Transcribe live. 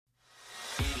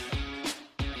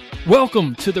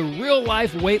Welcome to the Real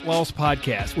Life Weight Loss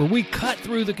Podcast, where we cut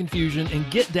through the confusion and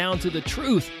get down to the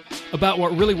truth about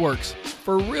what really works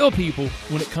for real people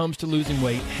when it comes to losing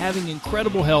weight, having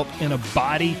incredible health, and a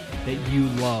body that you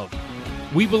love.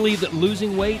 We believe that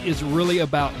losing weight is really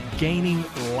about gaining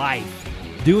life,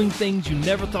 doing things you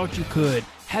never thought you could,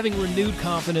 having renewed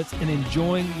confidence, and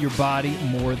enjoying your body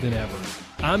more than ever.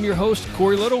 I'm your host,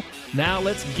 Corey Little. Now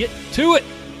let's get to it.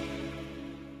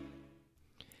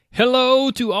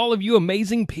 Hello to all of you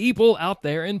amazing people out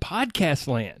there in podcast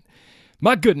land.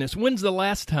 My goodness, when's the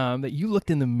last time that you looked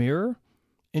in the mirror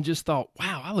and just thought,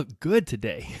 wow, I look good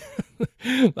today?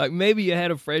 Like maybe you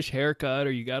had a fresh haircut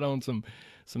or you got on some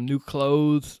new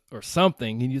clothes or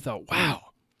something and you thought, wow,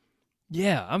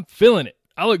 yeah, I'm feeling it.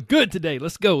 I look good today.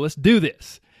 Let's go. Let's do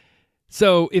this.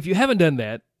 So if you haven't done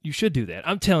that, you should do that.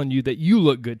 I'm telling you that you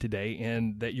look good today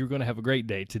and that you're going to have a great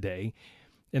day today.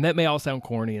 And that may all sound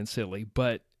corny and silly,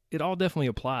 but it all definitely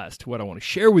applies to what I want to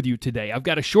share with you today. I've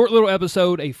got a short little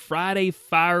episode, a Friday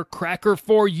firecracker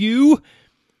for you.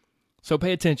 So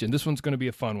pay attention. This one's going to be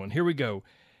a fun one. Here we go.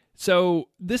 So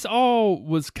this all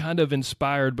was kind of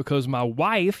inspired because my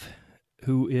wife,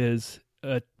 who is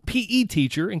a PE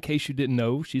teacher, in case you didn't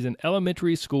know, she's an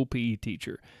elementary school PE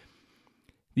teacher.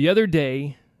 The other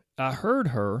day, I heard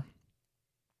her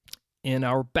in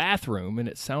our bathroom, and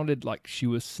it sounded like she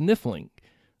was sniffling.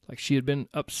 Like she had been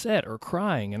upset or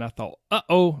crying. And I thought,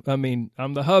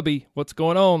 I'm the hubby. What's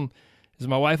going on? Is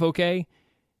my wife okay?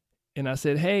 And I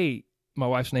said, hey, my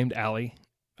wife's named Allie.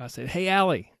 I said, hey,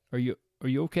 Allie, are you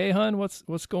okay, hon?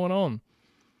 What's going on?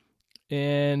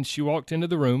 And she walked into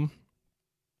the room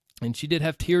and she did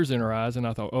have tears in her eyes. And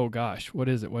I thought, oh gosh, what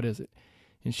is it?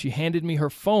 And she handed me her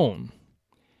phone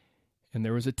and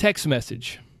there was a text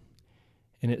message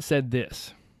and it said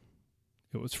this.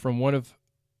 It was from one of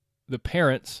the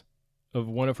parents of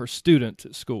one of her students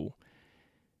at school.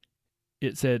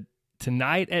 It said,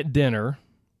 tonight at dinner,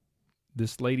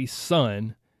 this lady's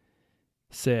son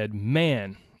said,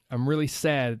 man, I'm really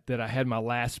sad that I had my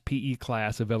last PE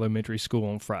class of elementary school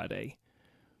on Friday.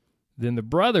 Then the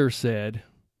brother said,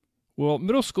 well,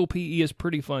 middle school PE is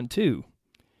pretty fun too.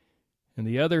 And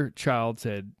the other child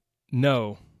said,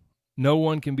 no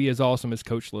one can be as awesome as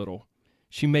Coach Little.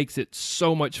 She makes it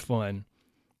so much fun.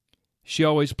 She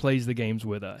always plays the games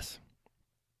with us.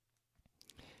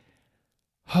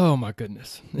 Oh, my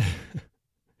goodness.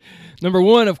 Number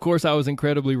one, of course, I was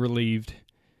incredibly relieved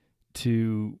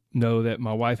to know that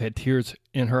my wife had tears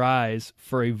in her eyes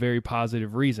for a very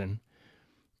positive reason.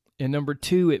 And number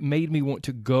two, it made me want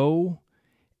to go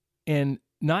and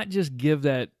not just give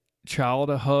that child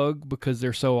a hug because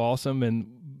they're so awesome and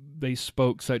they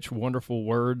spoke such wonderful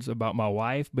words about my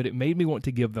wife, but it made me want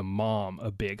to give the mom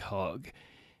a big hug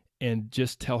and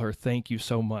just tell her thank you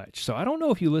so much. So I don't know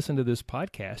if you listen to this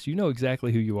podcast, you know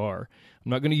exactly who you are.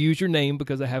 I'm not going to use your name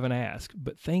because I haven't asked,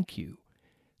 but thank you.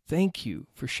 Thank you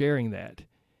for sharing that.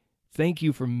 Thank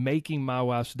you for making my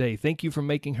wife's day. Thank you for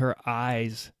making her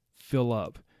eyes fill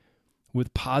up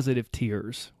with positive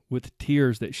tears, with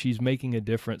tears that she's making a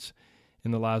difference in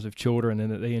the lives of children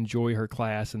and that they enjoy her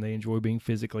class and they enjoy being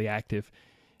physically active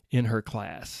in her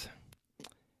class.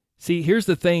 See, here's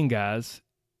the thing, guys.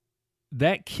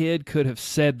 That kid could have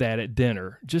said that at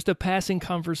dinner, just a passing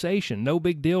conversation, no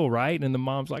big deal, right? And the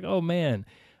mom's like, oh man,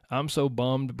 I'm so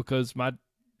bummed because my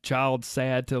child's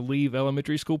sad to leave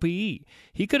elementary school PE.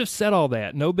 He could have said all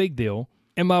that, no big deal,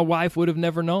 and my wife would have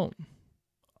never known.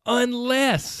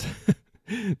 Unless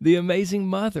the amazing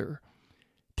mother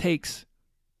takes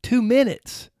 2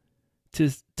 minutes to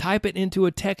type it into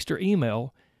a text or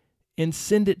email and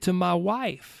send it to my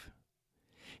wife.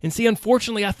 And see,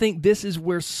 unfortunately, I think this is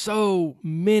where so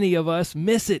many of us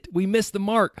miss it. We miss the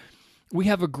mark. We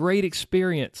have a great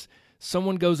experience.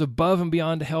 Someone goes above and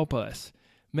beyond to help us.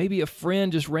 Maybe a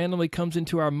friend just randomly comes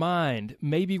into our mind.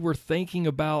 Maybe we're thinking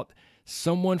about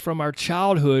someone from our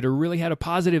childhood or really had a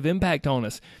positive impact on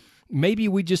us. Maybe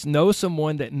we just know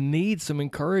someone that needs some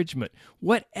encouragement.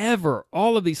 Whatever,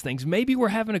 all of these things. Maybe we're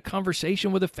having a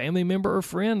conversation with a family member or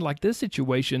friend like this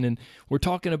situation, and we're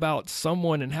talking about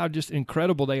someone and how just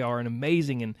incredible they are and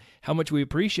amazing and how much we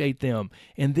appreciate them.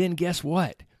 And then guess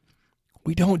what?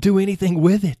 We don't do anything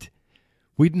with it.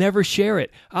 We'd never share it.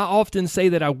 I often say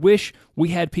that I wish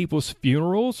we had people's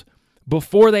funerals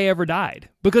before they ever died.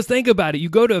 Because think about it, you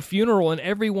go to a funeral and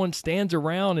everyone stands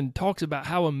around and talks about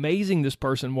how amazing this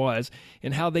person was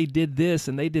and how they did this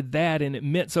and they did that and it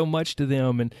meant so much to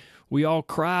them, and we all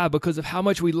cry because of how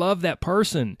much we love that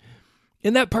person.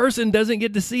 And that person doesn't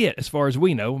get to see it as far as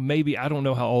we know. Maybe, I don't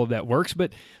know how all of that works,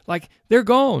 but like they're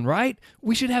gone, right?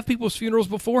 We should have people's funerals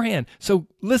beforehand. So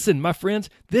listen, my friends,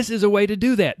 this is a way to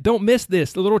do that. Don't miss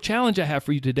this, the little challenge I have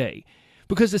for you today.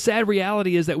 Because the sad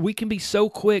reality is that we can be so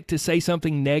quick to say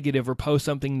something negative or post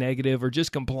something negative or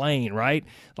just complain, right?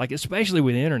 Like especially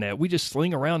with the internet, we just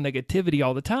sling around negativity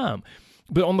all the time.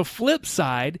 But on the flip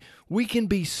side, we can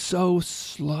be so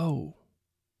slow,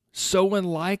 so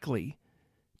unlikely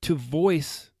to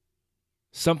voice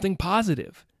something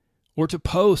positive or to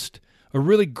post a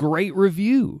really great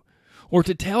review or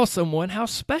to tell someone how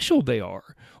special they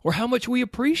are or how much we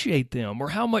appreciate them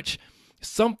or how much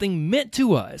something meant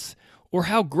to us or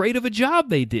how great of a job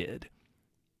they did.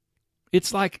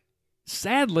 It's like,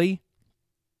 sadly,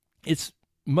 it's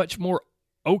much more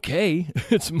okay.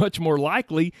 It's much more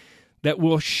likely that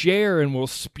we'll share and we'll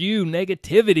spew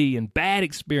negativity and bad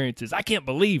experiences. I can't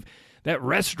believe that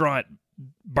restaurant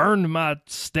burned my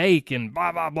steak and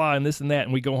blah, blah, blah, and this and that.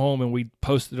 And we go home and we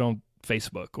post it on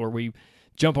Facebook or we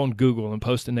jump on Google and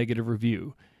post a negative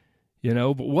review.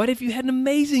 But what if you had an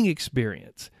amazing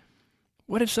experience?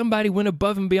 What if somebody went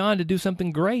above and beyond to do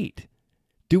something great?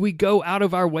 Do we go out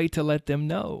of our way to let them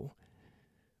know?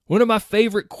 One of my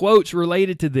favorite quotes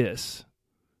related to this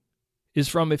is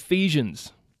from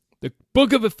Ephesians, the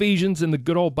book of Ephesians in the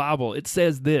good old Bible. It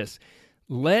says this: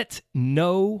 "Let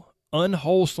no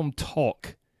unwholesome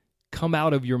talk come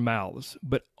out of your mouths,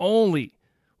 but only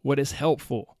what is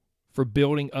helpful for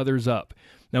building others up."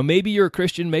 Now, maybe you're a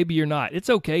Christian, maybe you're not. It's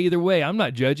okay either way. I'm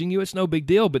not judging you. It's no big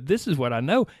deal, but this is what I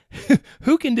know.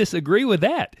 Who can disagree with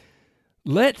that?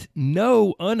 Let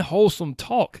no unwholesome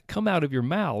talk come out of your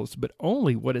mouths, but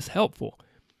only what is helpful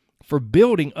for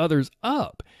building others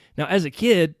up. Now, as a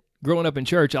kid, growing up in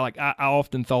church, I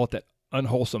often thought that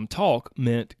unwholesome talk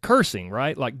meant cursing,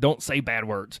 right? Like, don't say bad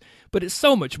words. But it's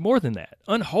so much more than that.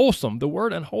 Unwholesome, the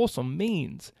word unwholesome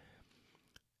means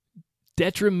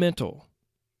detrimental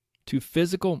to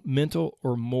physical, mental,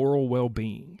 or moral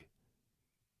well-being.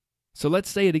 So let's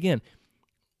say it again.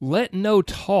 Let no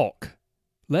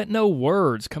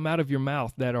words come out of your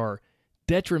mouth that are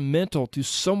detrimental to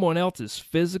someone else's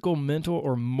physical, mental,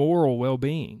 or moral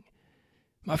well-being.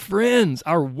 My friends,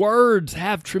 our words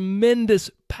have tremendous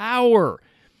power.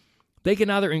 They can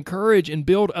either encourage and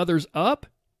build others up,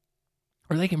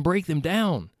 or they can break them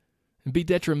down and be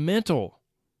detrimental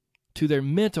to their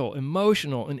mental,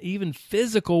 emotional, and even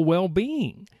physical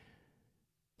well-being.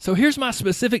 So here's my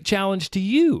specific challenge to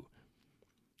you.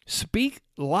 Speak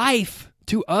life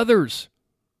to others.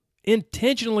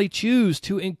 Intentionally choose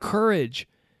to encourage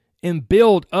and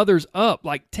build others up.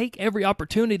 Like, take every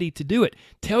opportunity to do it.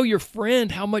 Tell your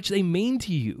friend how much they mean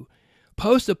to you.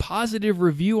 Post a positive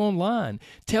review online.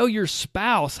 Tell your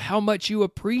spouse how much you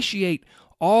appreciate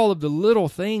all of the little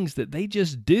things that they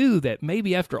just do that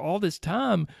maybe after all this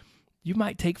time you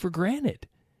might take for granted.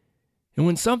 And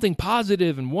when something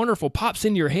positive and wonderful pops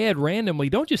in your head randomly,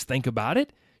 don't just think about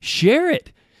it. Share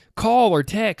it. Call or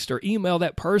text or email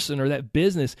that person or that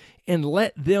business and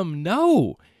let them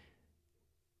know.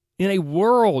 In a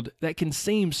world that can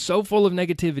seem so full of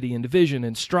negativity and division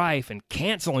and strife and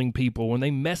canceling people when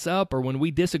they mess up or when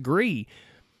we disagree,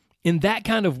 in that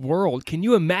kind of world, can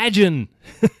you imagine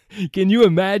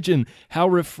how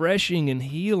refreshing and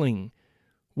healing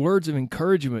words of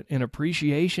encouragement and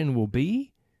appreciation will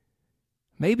be?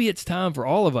 Maybe it's time for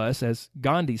all of us, as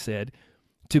Gandhi said,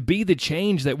 to be the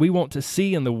change that we want to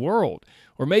see in the world.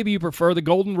 Or maybe you prefer the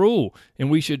golden rule and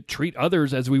we should treat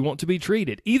others as we want to be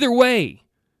treated. Either way,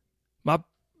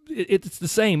 it's the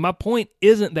same. My point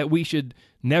isn't that we should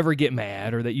never get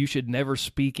mad or that you should never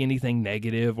speak anything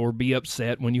negative or be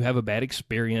upset when you have a bad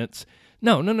experience.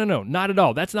 No, not at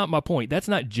all. That's not my point. That's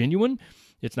not genuine.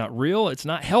 It's not real. It's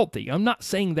not healthy. I'm not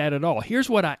saying that at all. Here's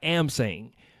what I am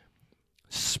saying.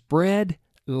 Spread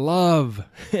love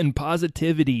and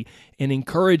positivity and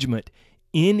encouragement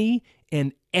any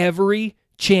and every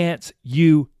chance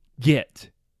you get.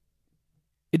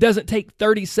 It doesn't take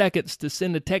 30 seconds to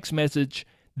send a text message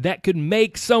that could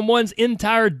make someone's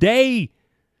entire day.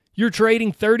 You're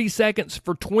trading 30 seconds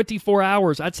for 24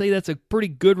 hours. I'd say that's a pretty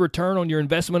good return on your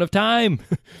investment of time.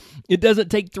 It doesn't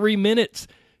take 3 minutes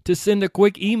to send a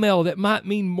quick email that might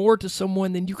mean more to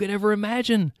someone than you could ever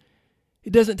imagine.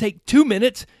 It doesn't take 2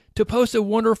 minutes to post a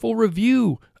wonderful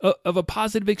review of a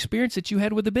positive experience that you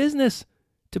had with the business,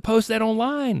 to post that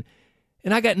online.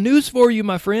 And I got news for you,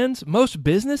 my friends. Most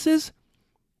businesses,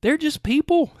 they're just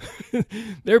people.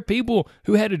 They're people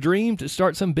who had a dream to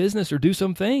start some business or do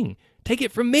something. Take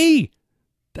it from me.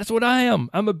 That's what I am.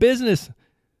 I'm a business.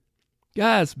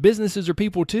 Guys, businesses are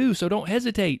people too, so don't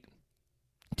hesitate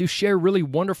to share really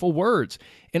wonderful words.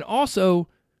 And also,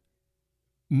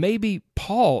 maybe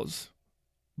pause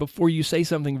before you say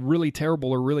something really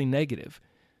terrible or really negative,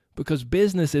 because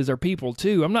businesses are people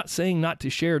too. I'm not saying not to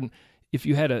share if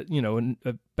you had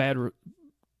a bad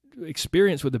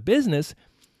experience with a business,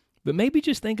 but maybe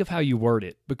just think of how you word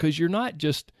it, because you're not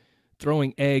just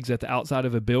throwing eggs at the outside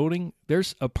of a building.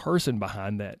 There's a person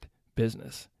behind that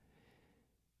business.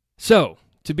 So,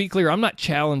 to be clear, I'm not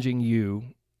challenging you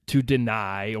to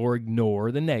deny or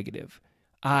ignore the negative.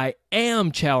 I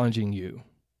am challenging you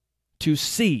to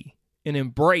see and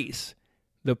embrace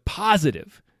the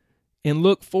positive and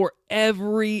look for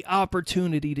every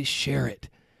opportunity to share it,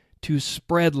 to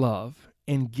spread love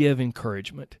and give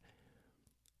encouragement.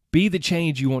 Be the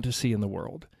change you want to see in the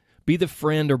world. Be the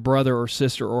friend or brother or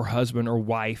sister or husband or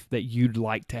wife that you'd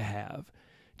like to have.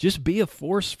 Just be a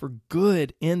force for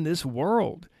good in this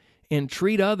world and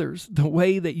treat others the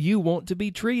way that you want to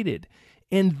be treated.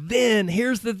 And then,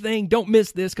 here's the thing, don't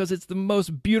miss this because it's the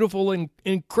most beautiful and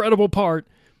incredible part.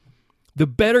 The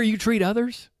better you treat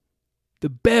others, the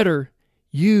better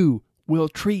you will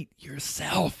treat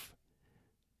yourself.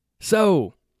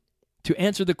 So, to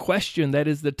answer the question that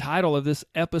is the title of this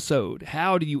episode,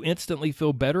 how do you instantly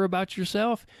feel better about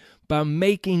yourself? By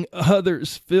making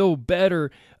others feel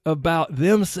better about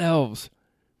themselves.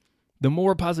 The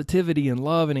more positivity and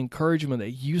love and encouragement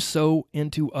that you sow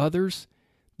into others,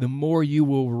 the more you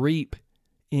will reap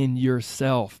in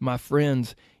yourself. My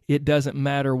friends, it doesn't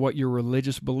matter what your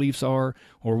religious beliefs are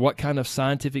or what kind of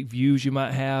scientific views you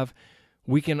might have.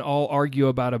 We can all argue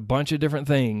about a bunch of different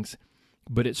things,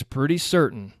 but it's pretty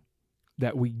certain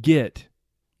that we get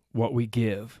what we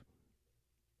give.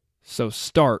 So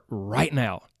start right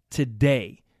now,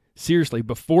 today. Seriously,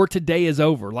 before today is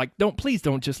over. Please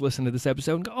don't just listen to this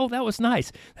episode and go, oh, that was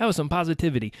nice. That was some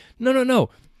positivity. No.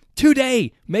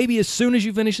 Today, maybe as soon as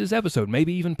you finish this episode,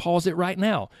 maybe even pause it right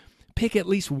now. Pick at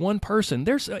least one person.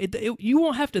 You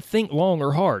won't have to think long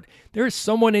or hard. There is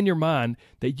someone in your mind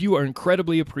that you are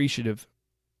incredibly appreciative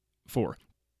for.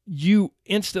 You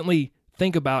instantly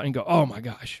think about and go, oh my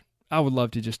gosh, I would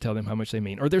love to just tell them how much they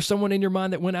mean. Or there's someone in your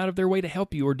mind that went out of their way to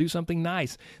help you or do something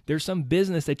nice. There's some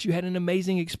business that you had an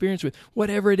amazing experience with.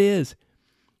 Whatever it is,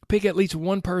 pick at least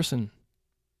one person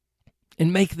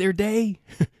and make their day.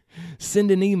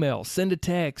 Send an email, send a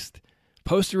text,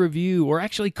 post a review, or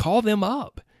actually call them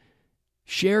up.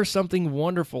 Share something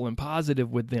wonderful and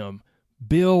positive with them.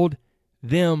 Build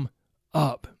them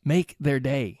up. Make their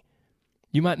day.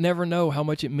 You might never know how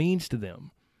much it means to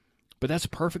them, but that's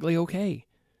perfectly okay.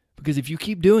 Because if you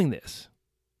keep doing this,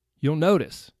 you'll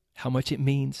notice how much it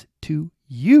means to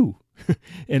you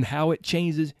and how it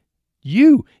changes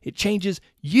you. It changes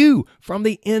you from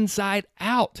the inside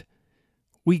out.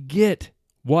 We get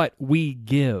what we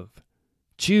give.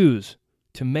 Choose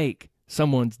to make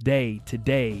someone's day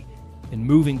today and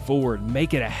moving forward.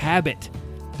 Make it a habit.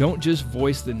 Don't just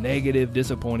voice the negative,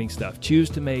 disappointing stuff. Choose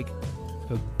to make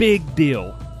a big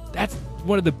deal. That's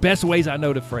one of the best ways I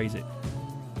know to phrase it.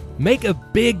 Make a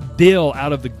big deal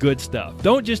out of the good stuff.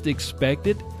 Don't just expect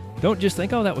it. Don't just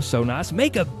think, oh, that was so nice.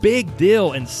 Make a big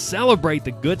deal and celebrate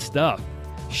the good stuff.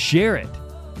 Share it.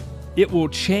 It will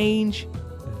change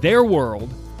their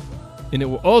world, and it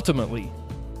will ultimately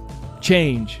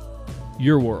change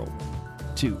your world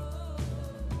too.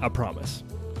 I promise.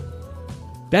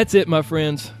 That's it, my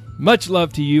friends. Much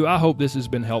love to you. I hope this has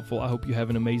been helpful. I hope you have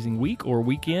an amazing week or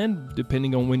weekend,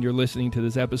 depending on when you're listening to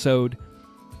this episode.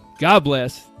 God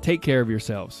bless. Take care of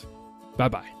yourselves.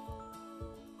 Bye-bye.